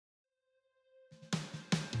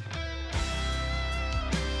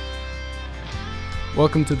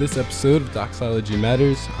Welcome to this episode of Doxology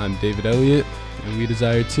Matters. I'm David Elliott, and we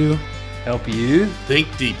desire to help you think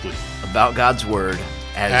deeply about God's Word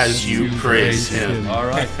as you praise Him. All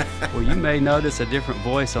right. Well, you may notice a different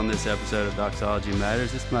voice on this episode of Doxology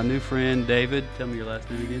Matters. It's my new friend, David. Tell me your last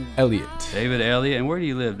name again. Elliott. David Elliott. And where do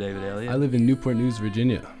you live, David Elliott? I live in Newport News,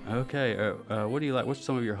 Virginia. Okay. What do you like? What's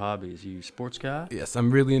some of your hobbies? You a sports guy? Yes, I'm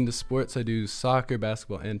really into sports. I do soccer,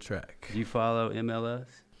 basketball, and track. Do you follow MLS?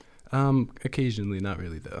 Occasionally, not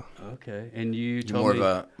really though. Okay. And you told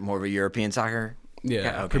me more of a European soccer?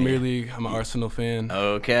 Yeah, okay. Premier League. I'm an Arsenal fan.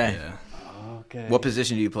 Okay. Yeah. Okay. What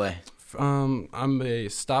position do you play? I'm a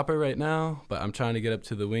stopper right now, but I'm trying to get up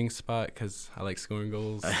to the wing spot because I like scoring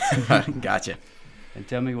goals. Gotcha. And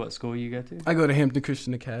tell me what school you go to? I go to Hampton Christ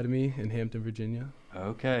Academy in Hampton, Virginia.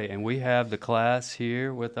 Okay, and we have the class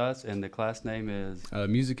here with us, and the class name is?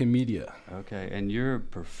 Music and Media. Okay, and your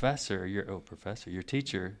professor, your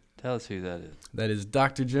teacher, tell us who that is. That is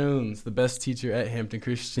Dr. Jones, the best teacher at Hampton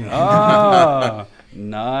Christian. Oh,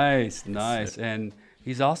 nice. And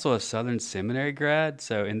he's also a Southern Seminary grad,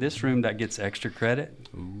 so in this room that gets extra credit.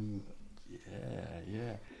 Ooh.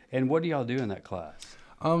 Yeah. And what do y'all do in that class?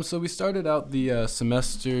 So we started out the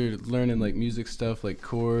semester learning like music stuff, like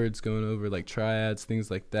chords, going over like triads,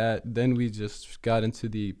 things like that. Then we just got into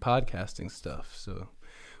the podcasting stuff. So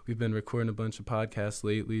we've been recording a bunch of podcasts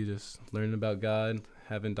lately, just learning about God,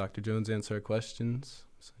 having Dr. Jones answer our questions.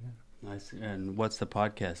 So, yeah. Nice. And what's the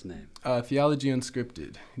podcast name? Theology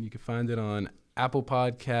Unscripted. You can find it on Apple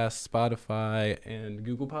Podcasts, Spotify, and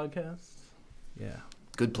Google Podcasts. Yeah.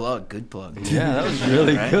 Good plug. Yeah, that was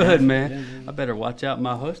really right? good, man. Yeah. I better watch out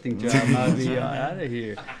my hosting job. I might be out of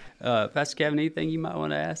here. Pastor Kevin, anything you might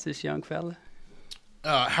want to ask this young fella?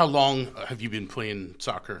 How long have you been playing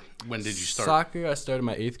soccer? When did you start? Soccer, I started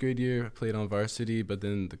my 8th grade year. I played on varsity, but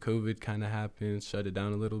then the COVID kind of happened, shut it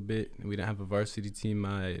down a little bit. And we didn't have a varsity team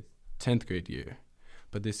my 10th grade year.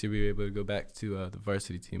 But this year we were able to go back to the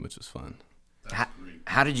varsity team, which was fun.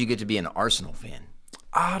 How did you get to be an Arsenal fan?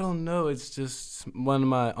 I don't know. It's just one of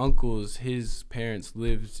my uncles, his parents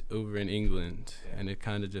lived over in England, and it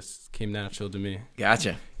kind of just came natural to me.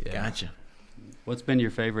 Gotcha. Yeah. Gotcha. What's been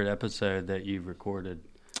your favorite episode that you've recorded?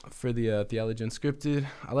 For the Theology Unscripted,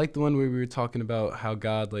 I like the one where we were talking about how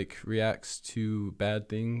God like reacts to bad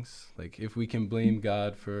things, like if we can blame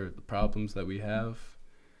God for the problems that we have,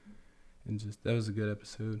 and just that was a good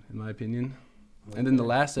episode in my opinion. Okay. And then the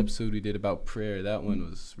last episode we did about prayer, that one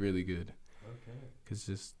was really good. Okay. Because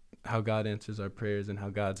just how God answers our prayers and how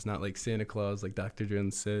God's not like Santa Claus, like Dr.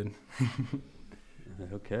 Jones said.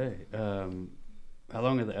 Okay. How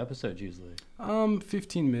long are the episodes usually?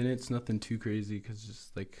 15 minutes, nothing too crazy, because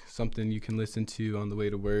just like something you can listen to on the way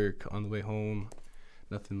to work, on the way home.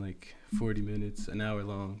 Nothing like 40 minutes, an hour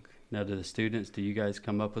long. Now, do you guys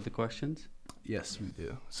come up with the questions? Yes, we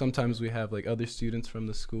do. Sometimes we have like other students from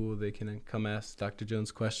the school. They can come ask Dr.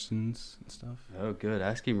 Jones questions and stuff. Oh, good.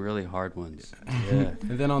 Ask him really hard ones. Yeah.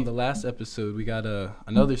 And then on the last episode, we got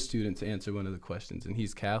another student to answer one of the questions, and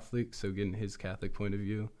he's Catholic, so getting his Catholic point of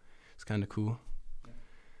view is kind of cool.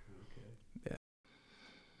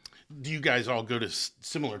 Do you guys all go to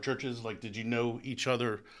similar churches? Like, did you know each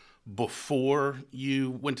other before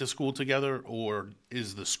you went to school together, or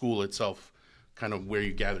is the school itself kind of where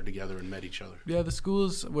you gathered together and met each other? Yeah, the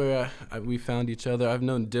school's where we found each other. I've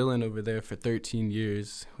known Dylan over there for 13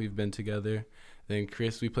 years. We've been together. Then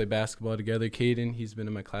Chris, we play basketball together. Caden, he's been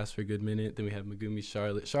in my class for a good minute. Then we have Mingee,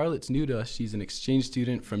 Charlotte. Charlotte's new to us. She's an exchange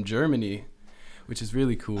student from Germany, which is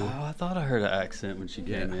really cool. Oh, I thought I heard an accent when she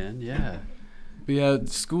came in. Yeah. But yeah,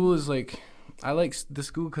 school is like, I like the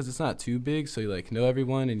school because it's not too big, so you like know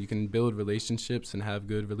everyone and you can build relationships and have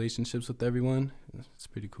good relationships with everyone. It's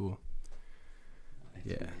pretty cool.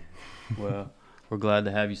 Yeah. Well, we're glad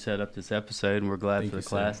to have you set up this episode, and we're glad Thank for the you,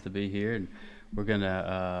 class sir. to be here. And we're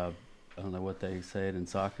gonna, I don't know what they say it in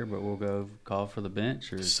soccer, but we'll go call for the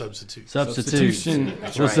bench or Substitution.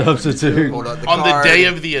 That's We'll right. substitute. Hold up the On card. the day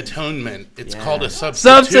of the atonement, it's Yeah. called a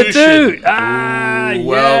substitution. Substitute.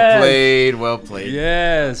 Well played.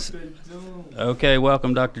 Yes. Okay,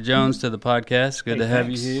 welcome, Dr. Jones, to the podcast. Good to have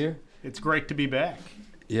thanks. you here. It's great to be back.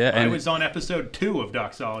 Yeah, I and was on episode 2 of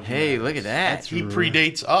Doxology. Hey, look at that. He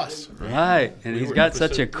predates us. right, and he's were got in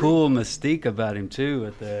such a episode cool mystique about him too,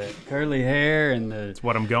 with the curly hair and the. It's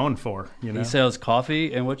what I'm going for, you know. He sells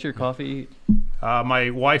coffee, and what's your coffee? My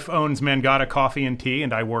wife owns Mangata Coffee and Tea,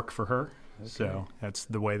 and I work for her. Okay. So that's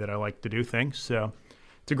the way that I like to do things. So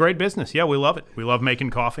it's a great business. Yeah, we love it. We love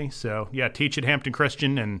making coffee. So yeah, teach at Hampton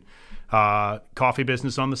Christian and coffee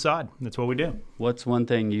business on the side. That's what we do. What's one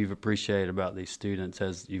thing you've appreciated about these students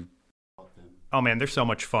as you've taught them? Oh man, they're so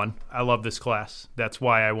much fun. I love this class. That's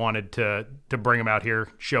why I wanted to bring them out here,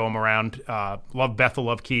 show them around. Love Bethel,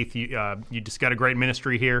 love Keith. You just got a great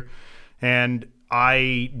ministry here, and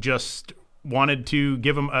I just wanted to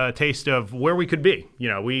give them a taste of where we could be.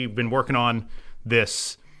 We've been working on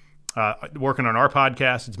this, working on our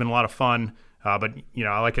podcast. It's been a lot of fun, but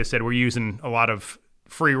like I said, we're using a lot of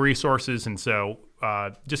free resources, and so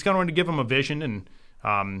just kind of wanted to give them a vision and.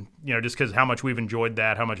 Just because how much we've enjoyed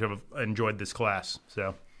that, how much I've enjoyed this class.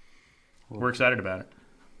 So we're excited about it.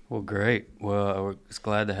 Well, great. Well, we're just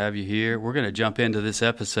glad to have you here. We're going to jump into this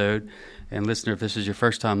episode. And listener, if this is your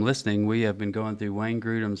first time listening, we have been going through Wayne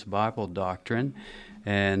Grudem's Bible doctrine.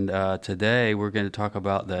 And today we're going to talk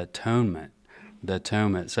about the atonement. The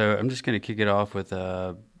atonement. So I'm just going to kick it off with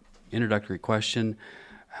an introductory question.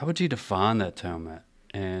 How would you define the atonement?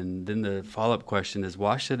 And then the follow-up question is,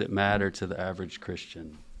 why should it matter to the average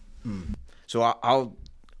Christian? So I'll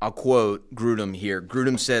quote Grudem here.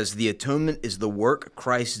 Grudem says, "The atonement is the work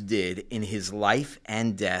Christ did in his life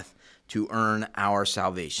and death to earn our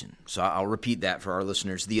salvation." So I'll repeat that for our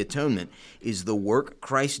listeners. The atonement is the work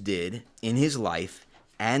Christ did in his life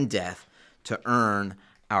and death to earn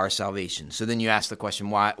our salvation. So then you ask the question,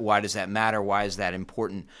 why does that matter? Why is that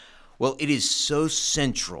important? Well, it is so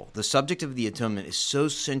central. The subject of the atonement is so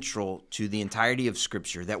central to the entirety of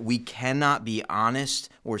Scripture that we cannot be honest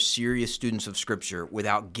or serious students of Scripture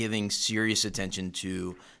without giving serious attention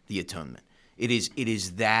to the atonement. It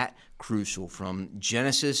is that crucial from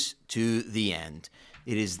Genesis to the end.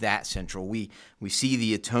 It is that central. We see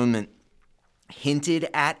the atonement hinted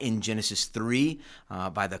at in Genesis 3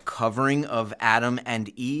 by the covering of Adam and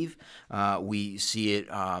Eve. We see it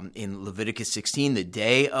in Leviticus 16, the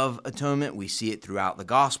Day of Atonement. We see it throughout the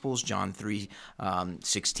Gospels, John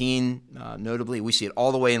 3:16 notably. We see it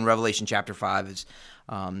all the way in Revelation chapter 5 as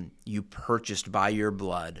you purchased by your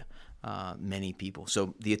blood many people.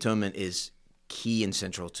 So the atonement is key and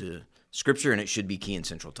central to Scripture, and it should be key and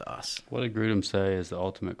central to us. What did Grudem say is the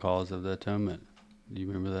ultimate cause of the atonement? Do you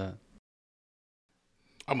remember that?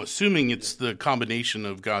 I'm assuming it's the combination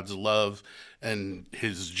of God's love and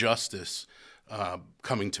his justice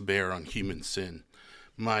coming to bear on human sin.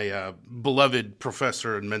 My beloved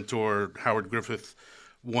professor and mentor, Howard Griffith,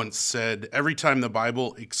 once said, every time the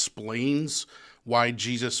Bible explains why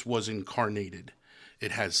Jesus was incarnated,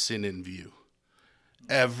 it has sin in view.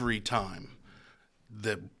 Every time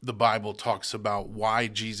the Bible talks about why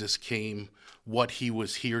Jesus came, what he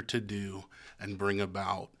was here to do and bring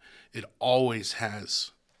about, it always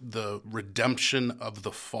has the redemption of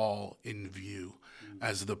the fall in view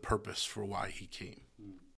as the purpose for why he came.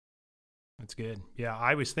 That's good. Yeah,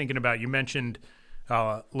 I was thinking about, you mentioned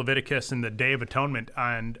Leviticus and the Day of Atonement,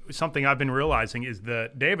 and something I've been realizing is the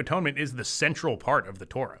Day of Atonement is the central part of the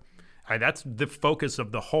Torah. That's the focus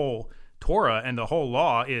of the whole Torah, and the whole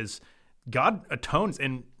law is God atones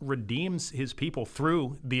and redeems his people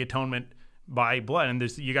through the atonement by blood.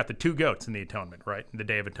 And you got the two goats in the atonement, right? In the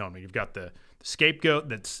Day of Atonement. You've got the scapegoat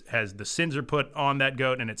that has the sins are put on that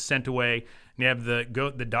goat and it's sent away. And you have the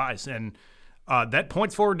goat that dies. And that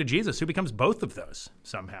points forward to Jesus, who becomes both of those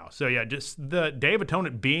somehow. So yeah, just the Day of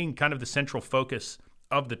Atonement being kind of the central focus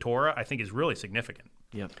of the Torah, I think is really significant.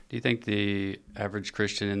 Yep. Do you think the average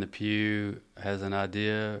Christian in the pew has an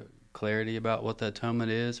idea, clarity about what the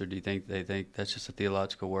atonement is? Or do you think they think that's just a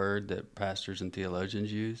theological word that pastors and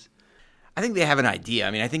theologians use? I think they have an idea.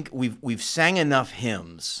 I mean, I think we've sang enough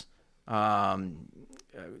hymns.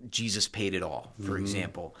 Jesus paid it all, for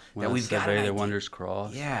example. When that we've got an idea. The wondrous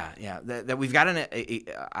cross. Yeah. That we've got an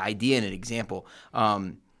idea and an example.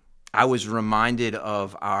 I was reminded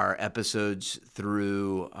of our episodes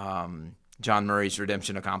through John Murray's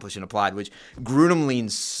Redemption Accomplished and Applied, which Grudem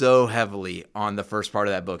leans so heavily on the first part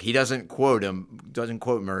of that book. He doesn't quote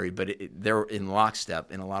Murray, but they're in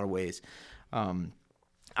lockstep in a lot of ways.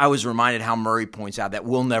 I was reminded how Murray points out that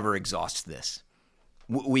we'll never exhaust this.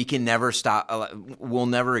 We can never stop. We'll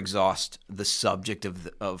never exhaust the subject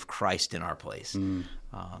of Christ in our place.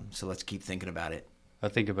 So let's keep thinking about it. I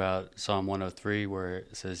think about Psalm 103 where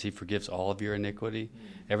it says he forgives all of your iniquity.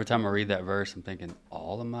 Every time I read that verse, I'm thinking,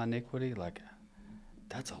 all of my iniquity? Like,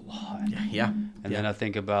 that's a lot. Yeah. And then I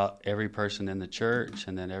think about every person in the church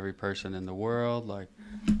and then every person in the world. Like,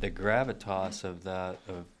 the gravitas of that,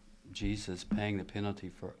 of Jesus paying the penalty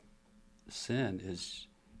for sin is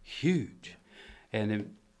huge.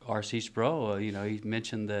 And R.C. Sproul, he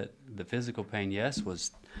mentioned that the physical pain, yes,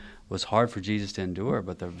 was hard for Jesus to endure,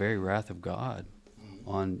 but the very wrath of God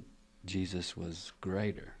on Jesus was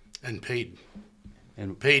greater. And paid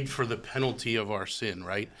for the penalty of our sin,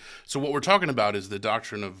 right? So what we're talking about is the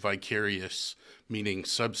doctrine of vicarious, meaning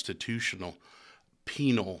substitutional.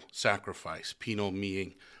 penal sacrifice, penal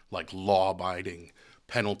meaning like law-abiding,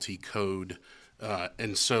 penalty code.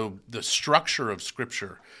 And so the structure of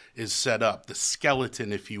Scripture is set up, the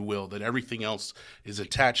skeleton, if you will, that everything else is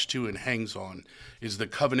attached to and hangs on, is the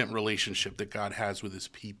covenant relationship that God has with his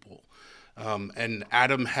people. And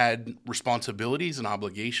Adam had responsibilities and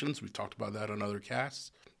obligations. We've talked about that on other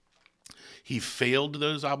casts. He failed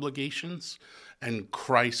those obligations, and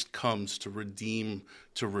Christ comes to redeem,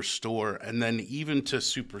 to restore, and then even to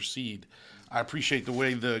supersede. I appreciate the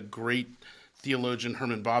way the great theologian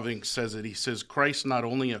Herman Bavinck says it. He says, Christ not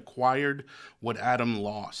only acquired what Adam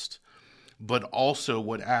lost, but also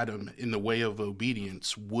what Adam, in the way of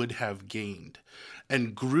obedience, would have gained.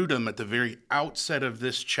 And Grudem, at the very outset of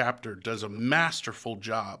this chapter, does a masterful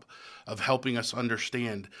job of helping us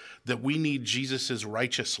understand that we need Jesus'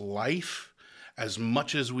 righteous life as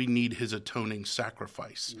much as we need his atoning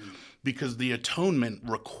sacrifice. Because the atonement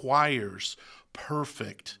requires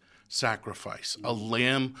perfect sacrifice, a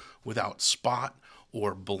lamb without spot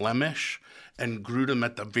or blemish. And Grudem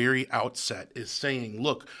at the very outset is saying,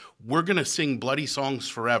 look, we're going to sing bloody songs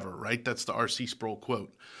forever, right? That's the R.C. Sproul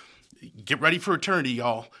quote. Get ready for eternity,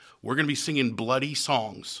 y'all. We're going to be singing bloody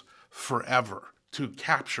songs forever to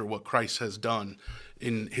capture what Christ has done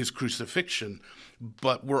in his crucifixion.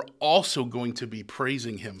 But we're also going to be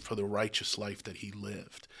praising him for the righteous life that he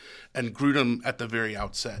lived. And Grudem at the very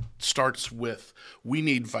outset starts with, we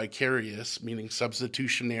need vicarious, meaning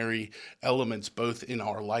substitutionary elements both in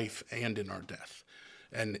our life and in our death.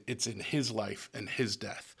 And it's in his life and his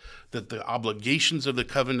death that the obligations of the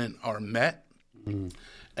covenant are met,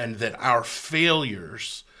 and that our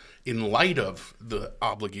failures, in light of the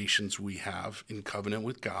obligations we have in covenant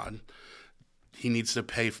with God, he needs to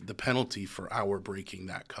pay the penalty for our breaking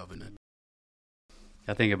that covenant.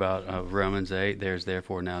 I think about Romans 8, there's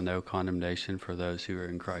therefore now no condemnation for those who are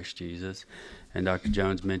in Christ Jesus. And Dr.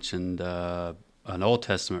 Jones mentioned an Old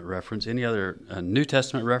Testament reference. Any other New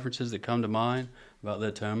Testament references that come to mind about the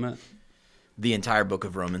atonement? The entire book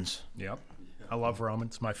of Romans. Yep. I love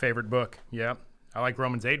Romans. My favorite book. Yep. I like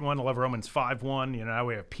Romans 8:1. I love Romans 5:1. You know,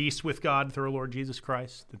 we have peace with God through our Lord Jesus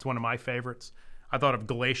Christ. It's one of my favorites. I thought of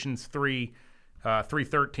Galatians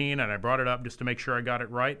 3:13, and I brought it up just to make sure I got it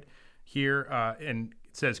right here. And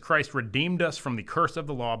it says, Christ redeemed us from the curse of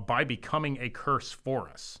the law by becoming a curse for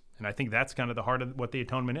us. And I think that's kind of the heart of what the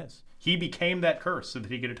atonement is. He became that curse so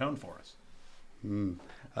that he could atone for us.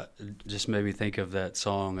 Just made me think of that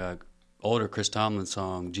song, older Chris Tomlin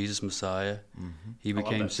song, Jesus Messiah. He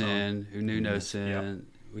became sin, who knew no sin.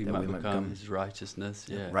 We might become his righteousness.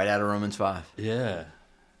 Yeah. Right out of Romans 5. Yeah.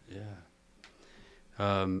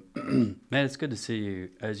 Man, it's good to see you.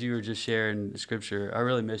 As you were just sharing the scripture, I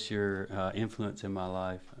really miss your influence in my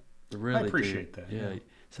life. I appreciate that. Yeah,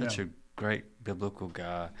 such a great biblical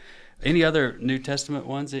guy. Any other New Testament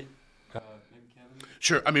ones that maybe Kevin?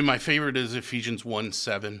 Sure. I mean, my favorite is Ephesians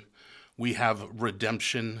 1:7. We have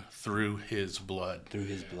redemption through his blood. Through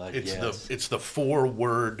his blood, it's yes. It's the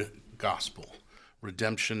 4-word gospel,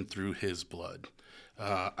 redemption through his blood.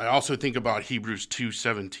 I also think about Hebrews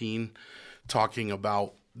 2:17, talking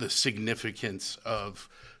about the significance of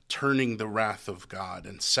turning the wrath of God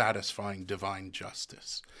and satisfying divine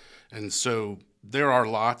justice. And so there are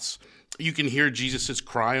lots. You can hear Jesus'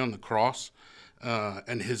 cry on the cross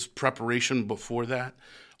and his preparation before that.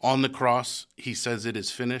 On the cross, he says it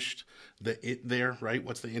is finished. The it there, right?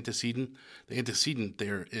 What's the antecedent? The antecedent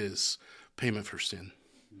there is payment for sin.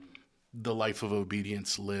 The life of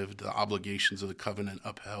obedience lived, the obligations of the covenant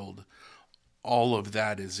upheld. All of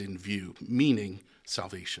that is in view, meaning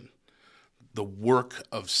salvation. The work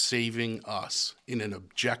of saving us in an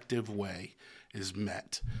objective way is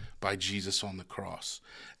met by Jesus on the cross.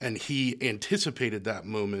 And he anticipated that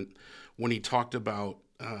moment when he talked about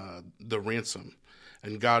the ransom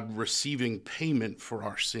and God receiving payment for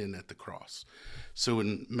our sin at the cross. So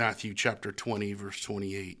in Matthew chapter 20, verse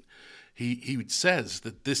 28, he says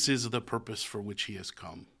that this is the purpose for which he has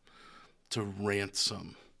come, to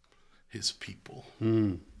ransom his people.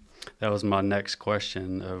 That was my next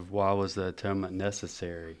question of why was the atonement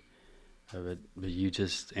necessary? But you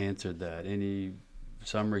just answered that. Any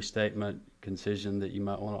summary statement, concision that you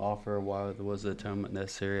might want to offer why was the atonement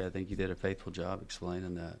necessary? I think you did a faithful job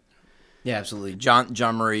explaining that. Yeah, absolutely.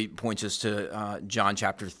 John Murray points us to John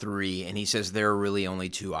chapter 3, and he says there are really only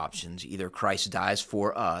two options. Either Christ dies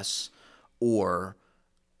for us, or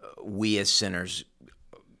we as sinners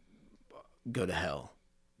go to hell.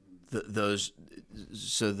 The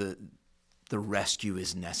rescue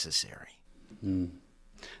is necessary.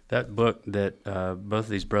 That book that both of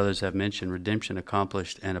these brothers have mentioned, Redemption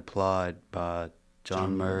Accomplished and Applied by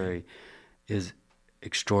John Murray, is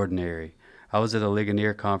extraordinary. I was at a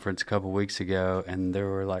Ligonier conference a couple of weeks ago, and there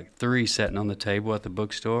were like 3 sitting on the table at the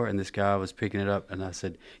bookstore, and this guy was picking it up, and I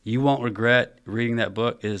said, "You won't regret reading that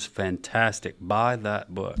book. It is fantastic. Buy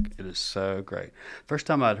that book. It is so great." First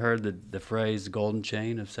time I'd heard the phrase "golden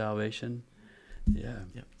chain of salvation." Yeah.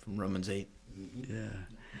 From Romans 8.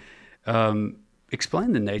 Yeah.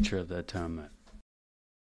 Explain the nature of the atonement.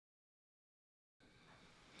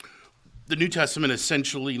 The New Testament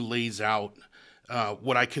essentially lays out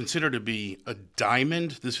what I consider to be a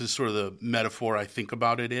diamond. This is sort of the metaphor I think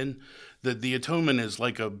about it in, that the atonement is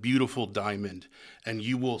like a beautiful diamond, and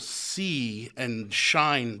you will see and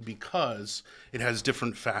shine because it has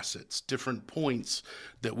different facets, different points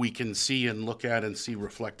that we can see and look at and see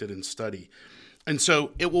reflected and study. And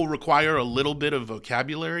so it will require a little bit of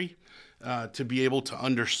vocabulary to be able to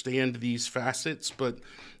understand these facets, but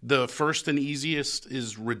the first and easiest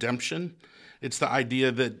is redemption. It's the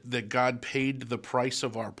idea that God paid the price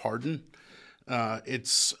of our pardon.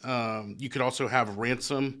 You could also have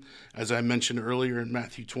ransom, as I mentioned earlier in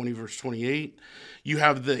Matthew 20, verse 28. You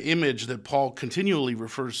have the image that Paul continually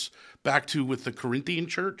refers back to with the Corinthian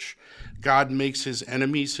church. God makes his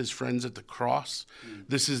enemies his friends at the cross.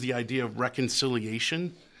 This is the idea of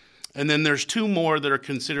reconciliation. And then there's 2 more that are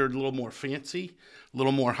considered a little more fancy, a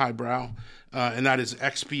little more highbrow, and that is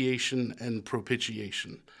expiation and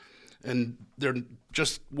propitiation. And they're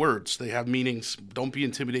just words. They have meanings. Don't be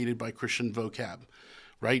intimidated by Christian vocab,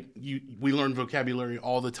 right? We learn vocabulary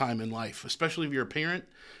all the time in life, especially if you're a parent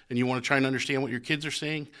and you want to try and understand what your kids are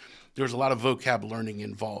saying. There's a lot of vocab learning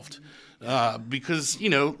involved because,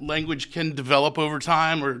 language can develop over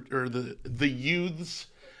time, or the youths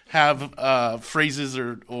have phrases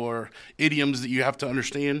or idioms that you have to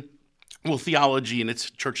understand. Well, theology and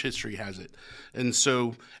its church history has it. And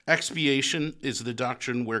so expiation is the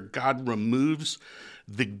doctrine where God removes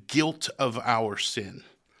the guilt of our sin.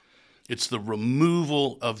 It's the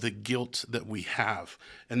removal of the guilt that we have.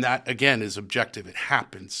 And that, again, is objective. It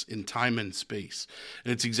happens in time and space.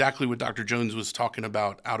 And it's exactly what Dr. Jones was talking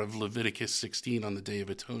about out of Leviticus 16 on the Day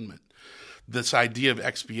of Atonement. This idea of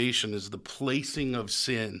expiation is the placing of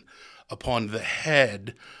sin upon the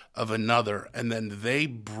head of another, and then they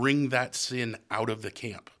bring that sin out of the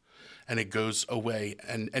camp, and it goes away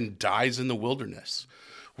and dies in the wilderness.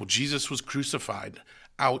 Well, Jesus was crucified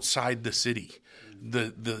outside the city.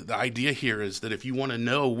 The idea here is that if you want to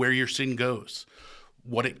know where your sin goes,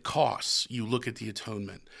 what it costs, you look at the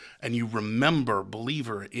atonement, and you remember,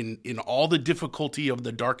 believer, in all the difficulty of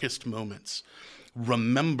the darkest moments,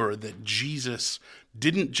 remember that Jesus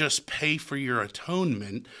didn't just pay for your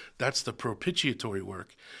atonement. That's the propitiatory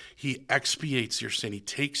work. He expiates your sin. He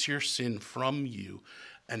takes your sin from you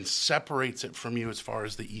and separates it from you as far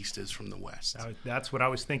as the east is from the west. That's what I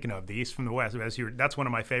was thinking of, the east from the west. That's one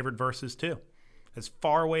of my favorite verses too. As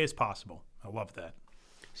far away as possible. I love that.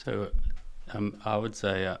 So I would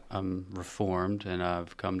say I'm Reformed, and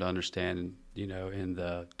I've come to understand, in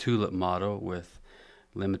the tulip model with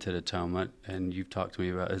limited atonement, and you've talked to me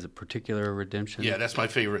about, is it particular redemption? Yeah, that's my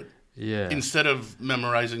favorite. Yeah. Instead of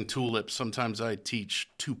memorizing tulips, sometimes I teach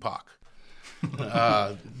Tupac.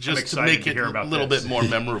 Just to make it a little bit more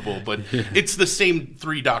memorable. But it's the same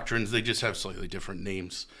 3 doctrines. They just have slightly different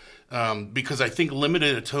names. Because I think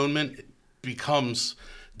limited atonement becomes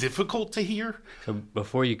difficult to hear. So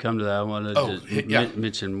before you come to that, I wanted to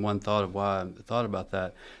mention one thought of why I thought about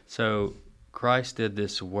that. So Christ did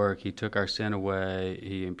this work. He took our sin away.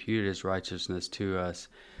 He imputed his righteousness to us.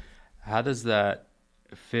 How does that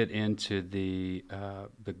fit into the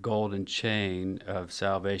golden chain of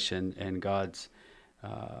salvation and God's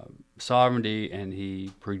sovereignty? And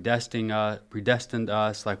he predestined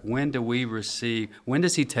us. Like, when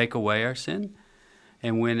does he take away our sin?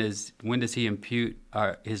 And when does he impute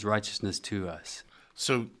his righteousness to us?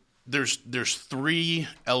 So there's 3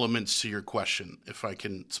 elements to your question, if I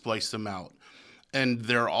can splice them out. And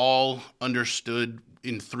they're all understood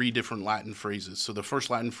in 3 different Latin phrases. So the first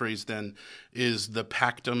Latin phrase then is the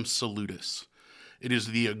pactum salutis. It is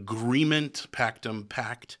the agreement, pactum,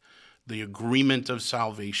 pact, the agreement of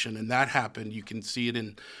salvation. And that happened, you can see it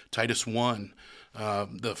in Titus 1,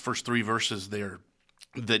 the first 3 verses there,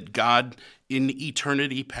 that God in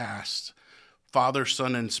eternity past, Father,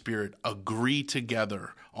 Son, and Spirit agree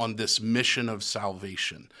together on this mission of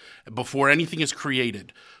salvation. Before anything is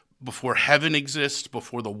created, before heaven exists,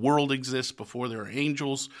 before the world exists, before there are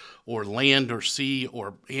angels or land or sea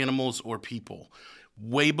or animals or people,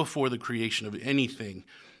 way before the creation of anything,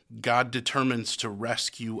 God determines to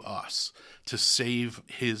rescue us, to save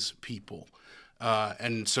his people.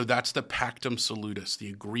 And so that's the pactum salutis, the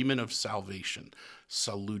agreement of salvation,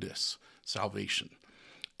 salutis, salvation.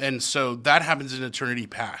 And so that happens in eternity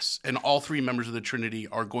past. And all three members of the Trinity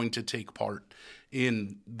are going to take part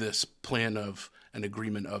in this plan of an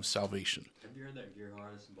agreement of salvation. Have you heard that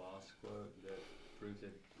Gerhardus Voss quote that proves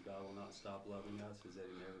that God will not stop loving us, is that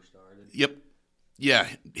he never started? Yep. Yeah,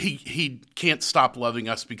 he can't stop loving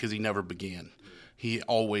us because he never began. He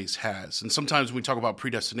always has. And sometimes when we talk about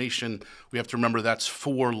predestination, we have to remember that's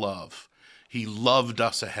for love. He loved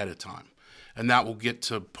us ahead of time. And that will get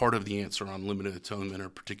to part of the answer on limited atonement or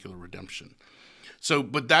particular redemption. So,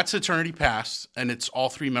 but that's eternity past, and it's all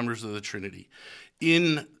three members of the Trinity.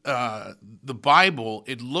 In the Bible,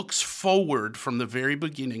 it looks forward from the very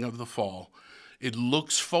beginning of the fall. It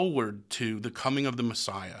looks forward to the coming of the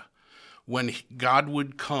Messiah, when God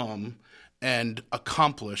would come and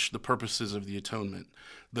accomplish the purposes of the atonement,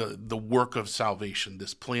 the work of salvation,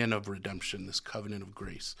 this plan of redemption, this covenant of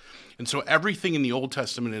grace. And so everything in the Old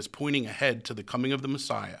Testament is pointing ahead to the coming of the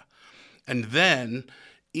Messiah. And then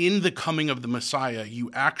in the coming of the Messiah, you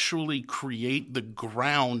actually create the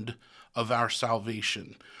ground of our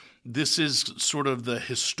salvation. This is sort of the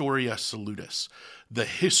Historia Salutis, the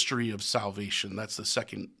history of salvation. That's the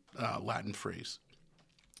second Latin phrase.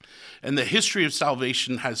 And the history of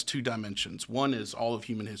salvation has two dimensions. One is all of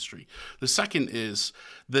human history. The second is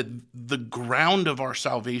that the ground of our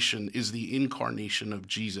salvation is the incarnation of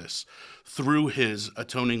Jesus through his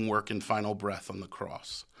atoning work and final breath on the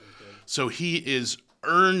cross. Okay. So he is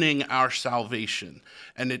earning our salvation.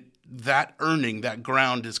 And that earning, that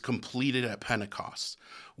ground is completed at Pentecost,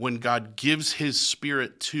 when God gives his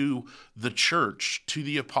Spirit to the church, to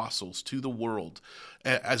the apostles, to the world,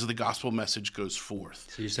 as the gospel message goes forth.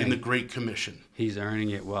 So you're saying in the Great Commission. He's earning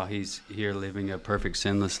it while he's here living a perfect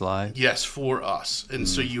sinless life? Yes, for us. And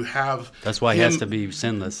so you have... That's why he has to be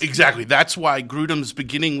sinless. Exactly. That's why Grudem's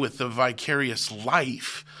beginning with the vicarious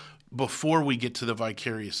life before we get to the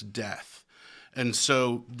vicarious death. And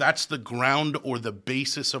so that's the ground or the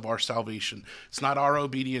basis of our salvation. It's not our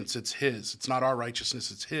obedience, it's his. It's not our righteousness,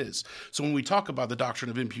 it's his. So when we talk about the doctrine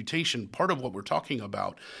of imputation, part of what we're talking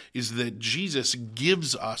about is that Jesus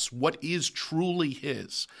gives us what is truly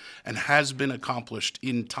his and has been accomplished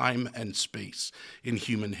in time and space in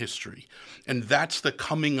human history. And that's the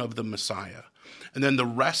coming of the Messiah. And then the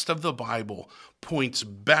rest of the Bible points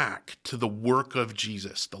back to the work of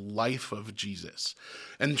Jesus, the life of Jesus.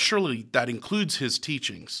 And surely that includes his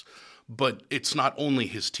teachings, but it's not only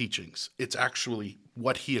his teachings. It's actually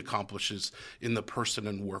what he accomplishes in the person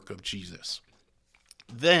and work of Jesus.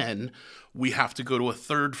 Then we have to go to a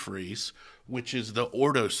third phrase, which is the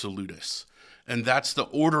Ordo Salutis. And that's the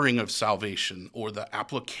ordering of salvation, or the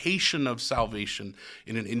application of salvation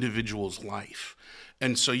in an individual's life.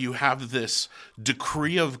 And so you have this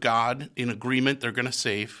decree of God in agreement, they're going to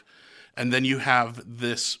save. And then you have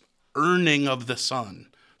this earning of the Son,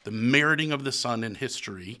 the meriting of the Son in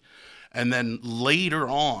history. And then later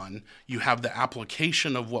on, you have the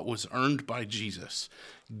application of what was earned by Jesus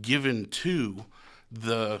given to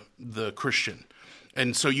the Christian.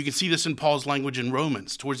 And so you can see this in Paul's language in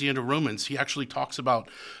Romans. Towards the end of Romans, he actually talks about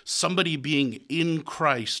somebody being in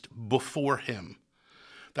Christ before him.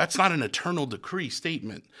 That's not an eternal decree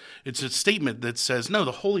statement. It's a statement that says, no,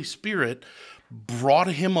 the Holy Spirit brought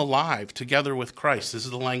him alive together with Christ. This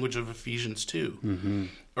is the language of Ephesians 2,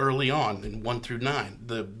 early on in 1 through 9.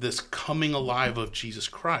 This coming alive of Jesus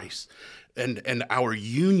Christ and our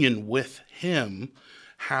union with him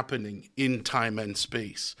happening in time and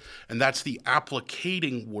space. And that's the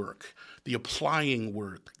applicating work, the applying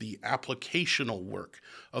work, the applicational work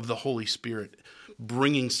of the Holy Spirit,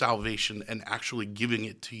 bringing salvation and actually giving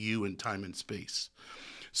it to you in time and space.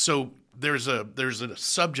 So there's a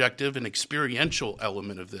subjective and experiential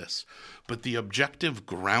element of this, but the objective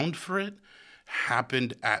ground for it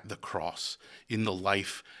happened at the cross in the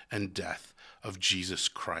life and death of Jesus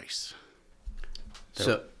Christ.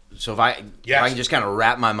 So if I can just kind of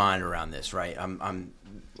wrap my mind around this, right?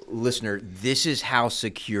 Listener, this is how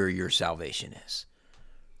secure your salvation is.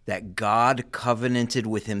 That God covenanted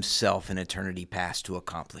with himself in eternity past to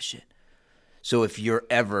accomplish it. So if you're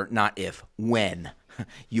ever, not if, when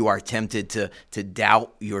you are tempted to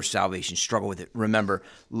doubt your salvation, struggle with it, remember,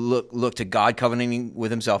 look to God covenanting with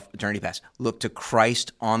himself, eternity past. Look to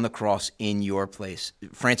Christ on the cross in your place.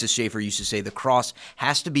 Francis Schaeffer used to say the cross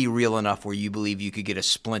has to be real enough where you believe you could get a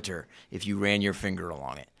splinter if you ran your finger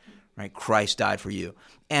along it. Right? Christ died for you.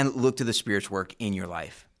 And look to the Spirit's work in your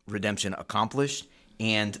life. Redemption accomplished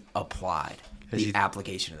and applied. The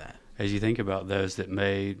application of that. As you think about those that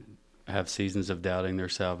may have seasons of doubting their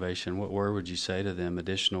salvation, what word would you say to them,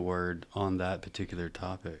 additional word on that particular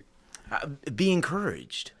topic? Be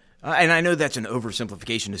encouraged. And I know that's an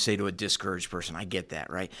oversimplification to say to a discouraged person. I get that,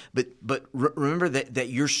 right? But remember that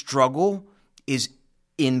your struggle is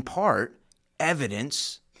in part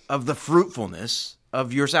evidence of the fruitfulness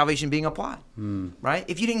of your salvation being applied, right?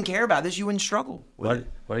 If you didn't care about this, you wouldn't struggle with it.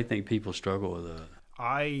 Why do you think people struggle with that?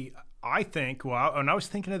 I think, well, and I was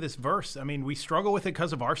thinking of this verse. I mean, we struggle with it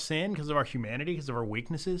because of our sin, because of our humanity, because of our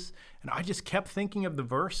weaknesses. And I just kept thinking of the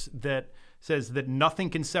verse that says that nothing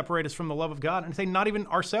can separate us from the love of God, and say not even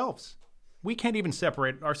ourselves. We can't even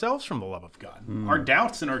separate ourselves from the love of God. Our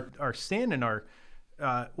doubts and our sin and our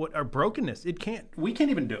brokenness, we can't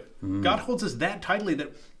even do it. God holds us that tightly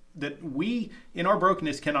that we, in our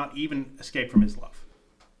brokenness, cannot even escape from his love.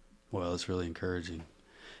 Well, it's really encouraging.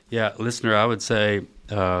 Yeah, listener, I would say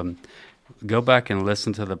go back and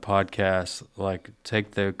listen to the podcast, like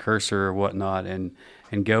take the cursor or whatnot and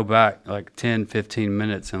go back like 10, 15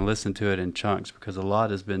 minutes and listen to it in chunks, because a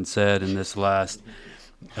lot has been said in this last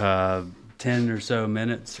 10 or so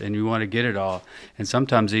minutes, and you want to get it all. And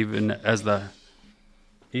sometimes even as the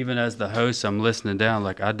host, I'm listening down,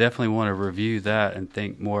 like I definitely want to review that and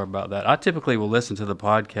think more about that. I typically will listen to the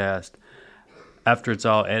podcast after it's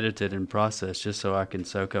all edited and processed, just so I can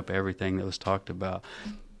soak up everything that was talked about.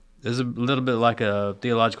 There's a little bit like a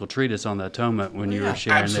theological treatise on the atonement when you were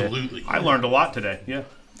sharing absolutely. I learned a lot today. Yeah,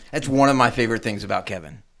 That's one of my favorite things about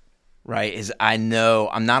Kevin, right? Is I know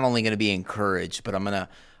I'm not only going to be encouraged, but I'm going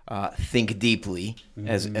to think deeply,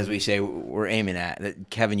 as we say we're aiming at. That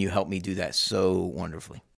Kevin, you helped me do that so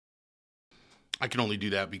wonderfully. I can only do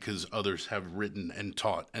that because others have written and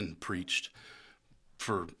taught and preached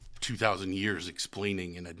for 2,000 years,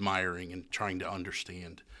 explaining and admiring and trying to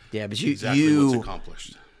understand. Yeah, but exactly what's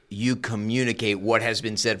accomplished. You communicate what has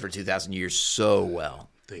been said for 2,000 years so well.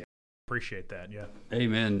 appreciate that. Yeah.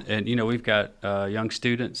 Amen. And, we've got young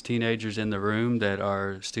students, teenagers in the room that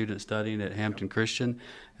are students studying at Hampton Christian.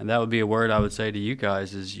 And that would be a word I would say to you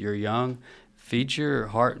guys is you're young. Feed your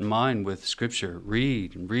heart and mind with Scripture.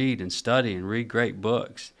 Read and study and read great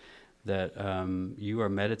books that you are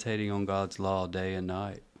meditating on God's law day and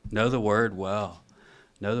night. Know the Word well.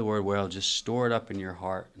 Just store it up in your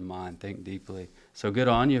heart and mind. Think deeply. So good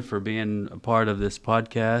on you for being a part of this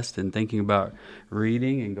podcast and thinking about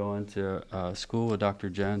reading and going to school with Dr.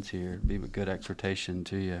 Jones here. It'd be a good exhortation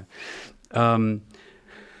to you.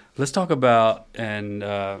 Let's talk about, and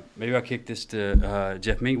maybe I'll kick this to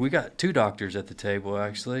Jeff Mingee. We got two doctors at the table,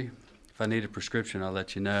 actually. If I need a prescription, I'll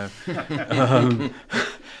let you know.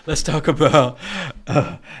 Let's talk about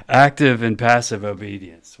active and passive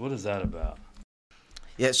obedience. What is that about?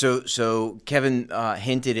 Yeah, so Kevin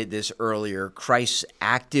hinted at this earlier. Christ's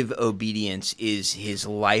active obedience is his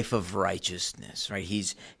life of righteousness, right?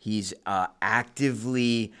 He's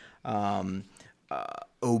actively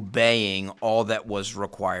obeying all that was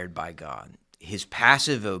required by God. His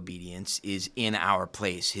passive obedience is in our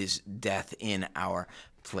place, his death in our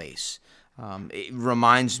place. It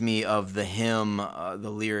reminds me of the hymn,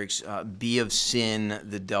 the lyrics, be of sin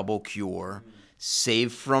the double cure,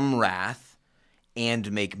 save from wrath,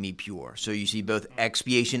 and make me pure. So you see both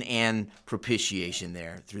expiation and propitiation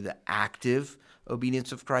there through the active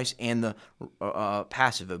obedience of Christ and the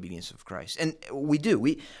passive obedience of Christ. And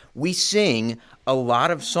we sing a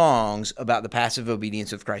lot of songs about the passive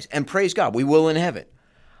obedience of Christ, and praise God, we will in heaven.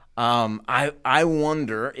 I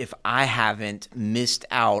wonder if I haven't missed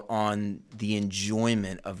out on the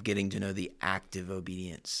enjoyment of getting to know the active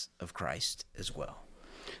obedience of Christ as well.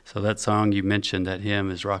 So that song you mentioned, that hymn,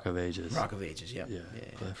 is Rock of Ages. Rock of Ages, yeah.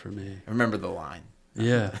 Glad for me. I remember the line.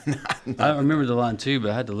 Yeah. I remember the line too, but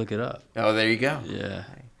I had to look it up. Oh, there you go. Yeah.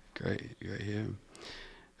 Great hymn.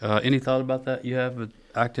 Any thought about that you have with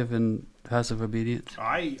active and passive obedience?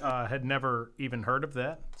 I had never even heard of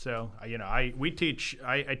that. So, I teach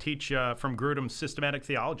from Grudem's systematic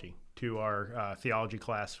theology to our theology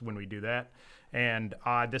class when we do that. And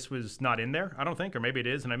this was not in there, I don't think, or maybe it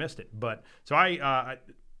is and I missed it. But so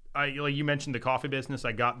you mentioned the coffee business.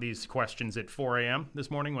 I got these questions at 4 a.m.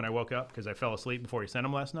 this morning when I woke up because I fell asleep before you sent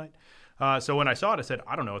them last night. So when I saw it, I said,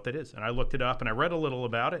 I don't know what that is. And I looked it up and I read a little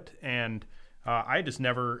about it. And I just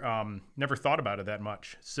never thought about it that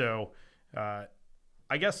much. So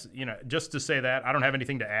I guess, just to say that, I don't have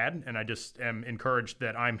anything to add. And I just am encouraged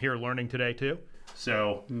that I'm here learning today too.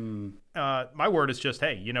 So my word is just,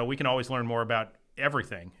 hey, we can always learn more about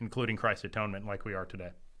everything, including Christ's atonement like we are today.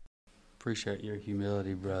 Appreciate your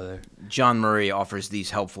humility, brother. John Murray offers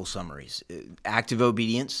these helpful summaries. Active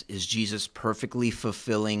obedience is Jesus perfectly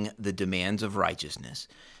fulfilling the demands of righteousness.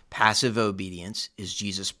 Passive obedience is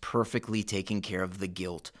Jesus perfectly taking care of the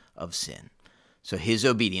guilt of sin. So his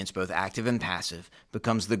obedience, both active and passive,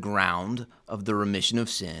 becomes the ground of the remission of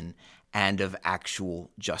sin and of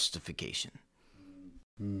actual justification.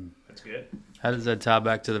 That's good. How does that tie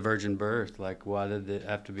back to the virgin birth? Like, why did it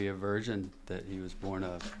have to be a virgin that he was born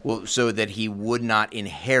of? Well, so that he would not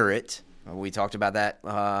inherit, we talked about that,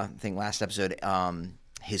 I think last episode,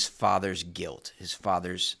 his father's guilt, his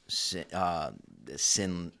father's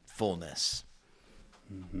sinfulness.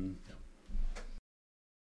 Mm-hmm.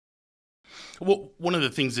 Well, one of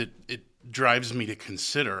the things that it drives me to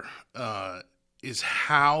consider is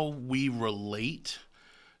how we relate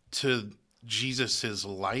to Jesus's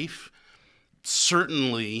life.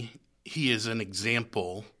 Certainly, he is an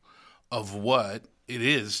example of what it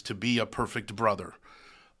is to be a perfect brother,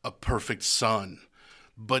 a perfect son.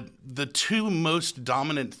 But the two most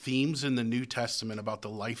dominant themes in the New Testament about the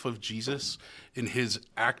life of Jesus in his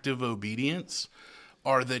active obedience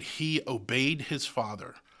are that he obeyed his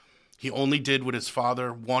Father. He only did what his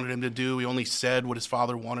Father wanted him to do. He only said what his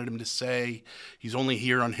Father wanted him to say. He's only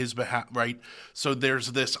here on his behalf, right? So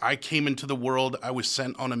there's this, I came into the world, I was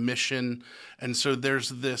sent on a mission. And so there's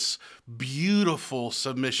this beautiful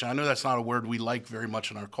submission. I know that's not a word we like very much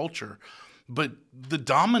in our culture, but the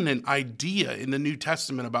dominant idea in the New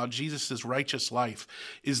Testament about Jesus' righteous life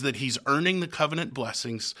is that he's earning the covenant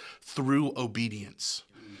blessings through obedience.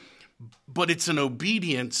 But it's an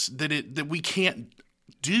obedience that we can't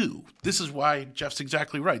do. This is why Jeff's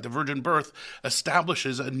exactly right. The virgin birth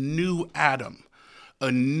establishes a new Adam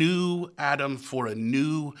for a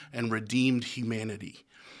new and redeemed humanity.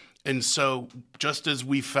 And so just as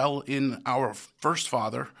we fell in our first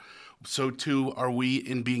father, so too are we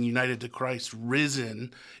in being united to Christ,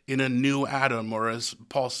 risen in a new Adam, or as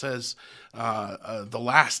Paul says, the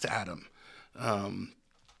last Adam.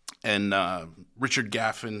 And Richard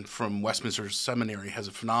Gaffin from Westminster Seminary has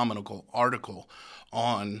a phenomenal article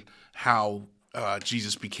on how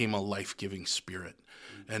Jesus became a life-giving spirit,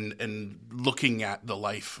 and looking at the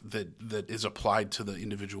life that is applied to the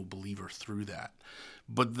individual believer through that.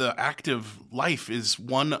 But the active life is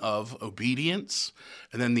one of obedience,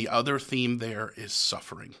 and then the other theme there is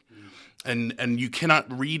suffering. And you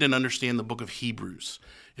cannot read and understand the book of Hebrews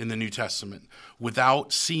in the New Testament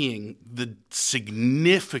without seeing the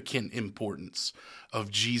significant importance of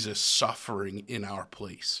Jesus suffering in our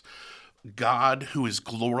place. God, who is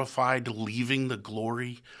glorified, leaving the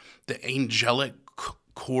glory, the angelic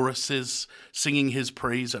choruses singing his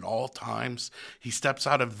praise at all times. He steps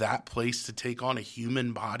out of that place to take on a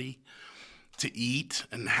human body, to eat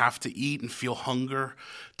and have to eat and feel hunger,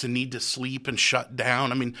 to need to sleep and shut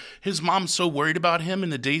down. I mean, his mom's so worried about him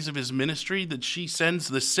in the days of his ministry that she sends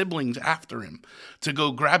the siblings after him to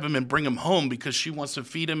go grab him and bring him home because she wants to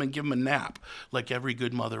feed him and give him a nap like every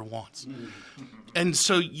good mother wants. And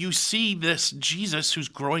so you see this Jesus who's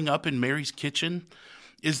growing up in Mary's kitchen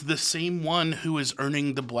is the same one who is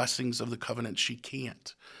earning the blessings of the covenant she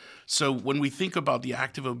can't. So when we think about the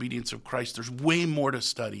active obedience of Christ, there's way more to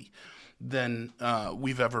study than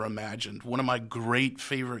we've ever imagined. One of my great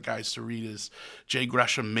favorite guys to read is J.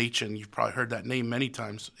 Gresham Machen. You've probably heard that name many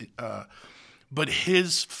times. But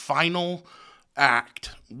his final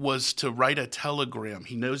act was to write a telegram.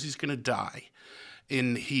 He knows he's going to die.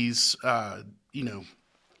 And he's,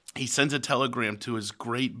 he sends a telegram to his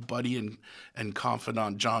great buddy and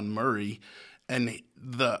confidant, John Murray. And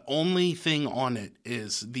the only thing on it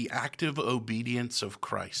is the active obedience of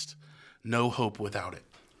Christ. No hope without it.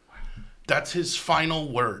 That's his final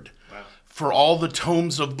word. Wow. For all the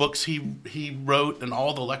tomes of books he wrote and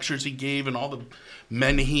all the lectures he gave and all the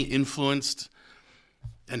men he influenced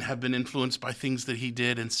and have been influenced by things that he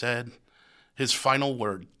did and said, his final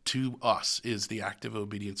word to us is the active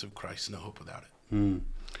obedience of Christ. No hope without it.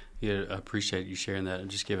 Yeah, I appreciate you sharing that. I'll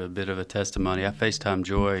just give a bit of a testimony. I FaceTimed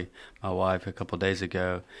Joy, my wife, a couple of days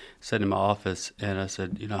ago, sat in my office, and I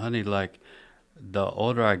said, honey, like, the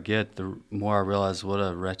older I get, the more I realize what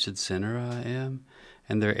a wretched sinner I am.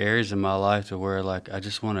 And there are areas in my life to where, like, I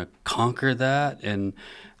just want to conquer that. And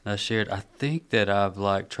I shared, I think that I've,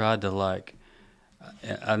 like, tried to, like,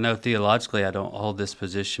 I know theologically I don't hold this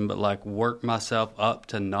position, but, like, work myself up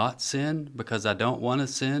to not sin because I don't want to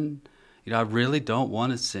sin. I really don't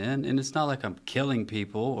want to sin. And it's not like I'm killing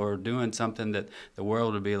people or doing something that the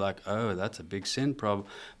world would be like, oh, that's a big sin problem.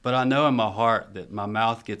 But I know in my heart that my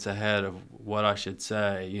mouth gets ahead of what I should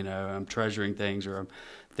say. I'm treasuring things, or I'm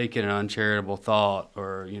thinking an uncharitable thought,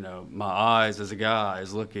 or, my eyes as a guy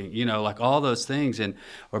is looking, like all those things,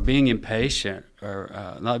 or being impatient,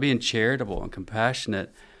 or not being charitable and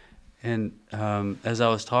compassionate. And as I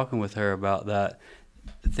was talking with her about that,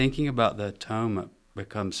 thinking about the atonement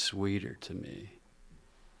becomes sweeter to me.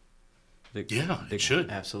 It should.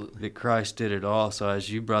 Absolutely. That Christ did it all. So as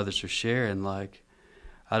you brothers are sharing, like,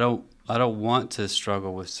 I don't want to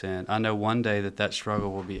struggle with sin. I know one day that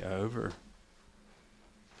struggle will be over.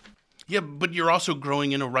 Yeah, but you're also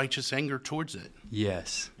growing in a righteous anger towards it.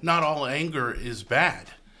 Yes. Not all anger is bad.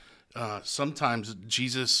 Sometimes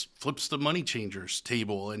Jesus flips the money changer's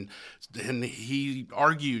table and he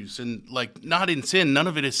argues and not in sin. None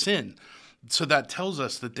of it is sin. So that tells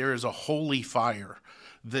us that there is a holy fire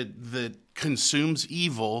that consumes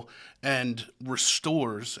evil and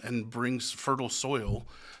restores and brings fertile soil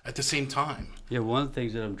at the same time. Yeah, one of the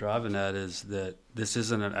things that I'm driving at is that this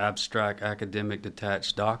isn't an abstract, academic,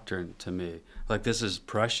 detached doctrine to me. This is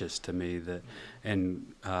precious to me,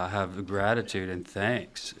 and I have gratitude and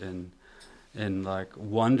thanks and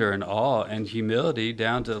wonder and awe and humility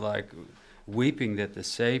down to weeping that the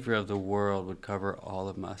Savior of the world would cover all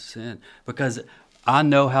of my sin, because I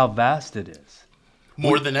know how vast it is.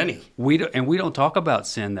 More than any. We don't talk about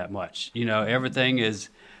sin that much. Everything is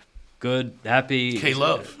good, happy.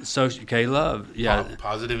 K-love. K-love, yeah.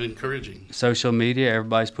 Positive, encouraging. Social media,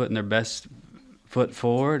 everybody's putting their best foot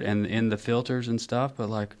forward and in the filters and stuff.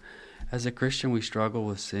 But as a Christian, we struggle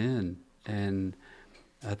with sin. And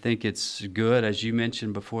I think it's good, as you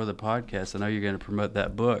mentioned before the podcast, I know you're going to promote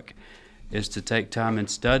that book, is to take time and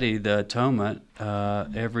study the Atonement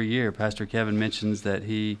every year. Pastor Kevin mentions that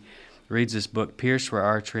he reads this book, Pierced for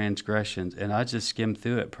Our Transgressions, and I just skimmed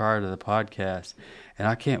through it prior to the podcast, and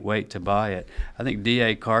I can't wait to buy it. I think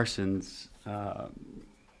D.A. Carson's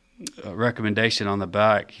recommendation on the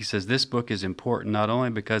back, he says, this book is important not only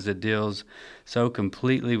because it deals so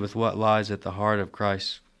completely with what lies at the heart of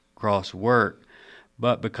Christ's cross work,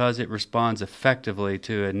 but because it responds effectively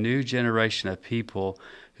to a new generation of people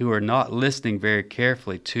who are not listening very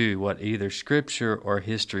carefully to what either Scripture or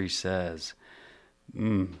history says.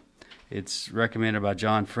 It's recommended by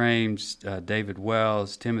John Frames, David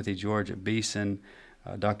Wells, Timothy George at Beeson,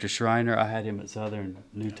 Dr. Schreiner. I had him at Southern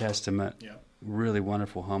New Testament. Yeah. Really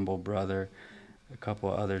wonderful, humble brother. A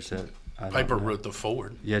couple of others that Piper wrote the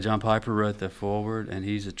foreword. Yeah, John Piper wrote the foreword, and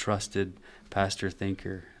he's a trusted pastor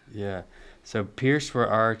thinker. Yeah. So pierced for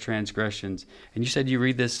our transgressions. And you said you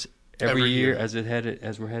read this every year as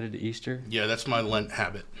we're headed to Easter? Yeah, that's my Lent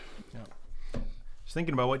habit.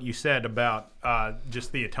 Thinking about what you said about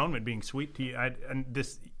just the atonement being sweet to you, and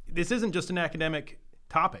this isn't just an academic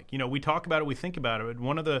topic. We talk about it, we think about it.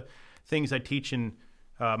 One of the things I teach in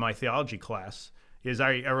my theology class is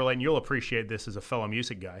I relate, and you'll appreciate this as a fellow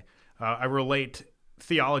music guy, I relate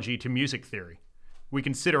theology to music theory. We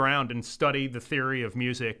can sit around and study the theory of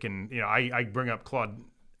music, and I bring up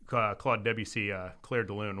Claude Debussy, Clair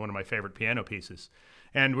de Lune, one of my favorite piano pieces.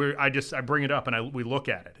 And I bring it up and we look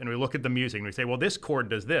at it and we look at the music and we say, well, this chord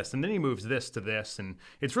does this, and then he moves this to this, and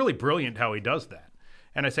it's really brilliant how he does that.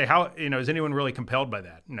 And I say, how is anyone really compelled by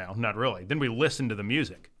that? No, not really. Then we listen to the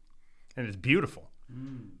music, and it's beautiful.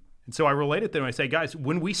 And so I relate it to them. I say, guys,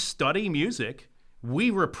 when we study music, we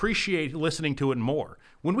appreciate listening to it more.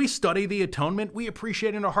 When we study the atonement, we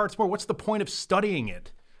appreciate it in our hearts more. What's the point of studying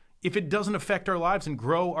it if it doesn't affect our lives and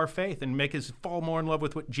grow our faith and make us fall more in love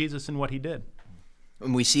with what Jesus and what he did?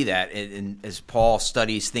 And we see that as Paul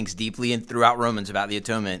thinks deeply and throughout Romans about the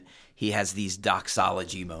atonement, he has these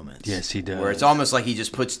doxology moments. Yes, he does. Where it's almost like he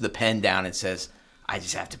just puts the pen down and says, I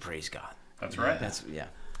just have to praise God. That's right.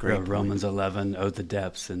 Great. Romans 11, oh, the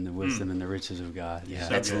depths and the wisdom and the riches of God. Yeah,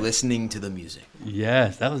 that's listening to the music.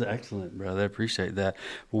 Yes, that was excellent, brother. I appreciate that.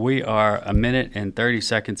 We are a minute and 30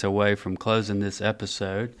 seconds away from closing this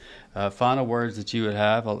episode. Final words that you would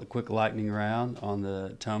have, a quick lightning round on the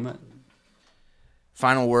atonement.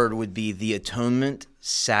 Final word would be the atonement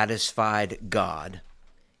satisfied God.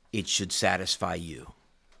 It should satisfy you.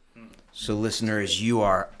 So, listeners, you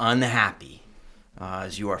are unhappy,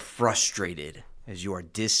 as you are frustrated, as you are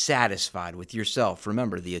dissatisfied with yourself,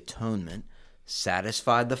 remember, the atonement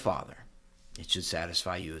satisfied the Father. It should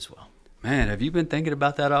satisfy you as well. Man, have you been thinking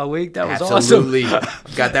about that all week? That was Absolutely.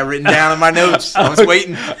 Awesome. Got that written down in my notes. I was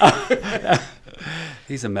waiting.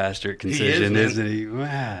 He's a master at concision, isn't he?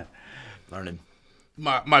 Man. Learning.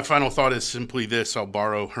 My final thought is simply this. I'll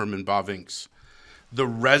borrow Herman Bavinck's. The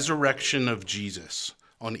resurrection of Jesus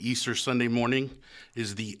on Easter Sunday morning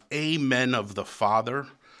is the amen of the Father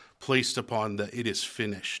placed upon the it is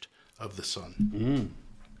finished of the Son.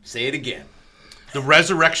 Say it again. The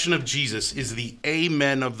resurrection of Jesus is the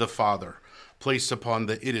amen of the Father placed upon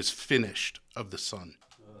the it is finished of the Son.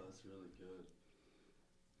 Oh, that's really good.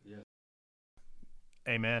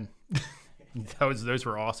 Yeah. Amen. Those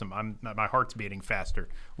were awesome. My heart's beating faster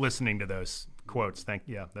listening to those quotes.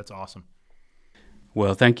 That's awesome.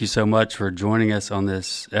 Well, thank you so much for joining us on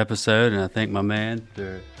this episode, and I thank my man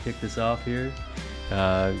to kick this off here.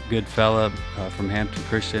 good fella from Hampton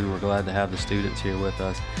Christian. We're glad to have the students here with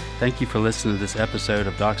us. Thank you for listening to this episode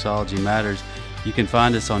of Doxology Matters. You can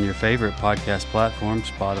find us on your favorite podcast platform,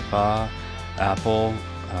 Spotify, Apple,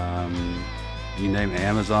 you name it,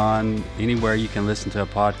 Amazon, anywhere you can listen to a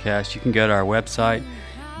podcast. You can go to our website,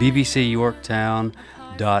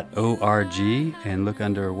 bbcyorktown.org, and look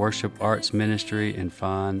under Worship Arts Ministry and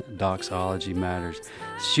find Doxology Matters.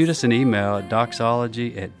 Shoot us an email at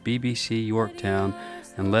doxology@bbcyorktown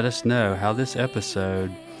and let us know how this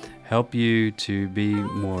episode helped you to be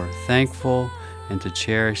more thankful and to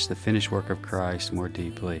cherish the finished work of Christ more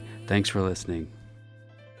deeply. Thanks for listening.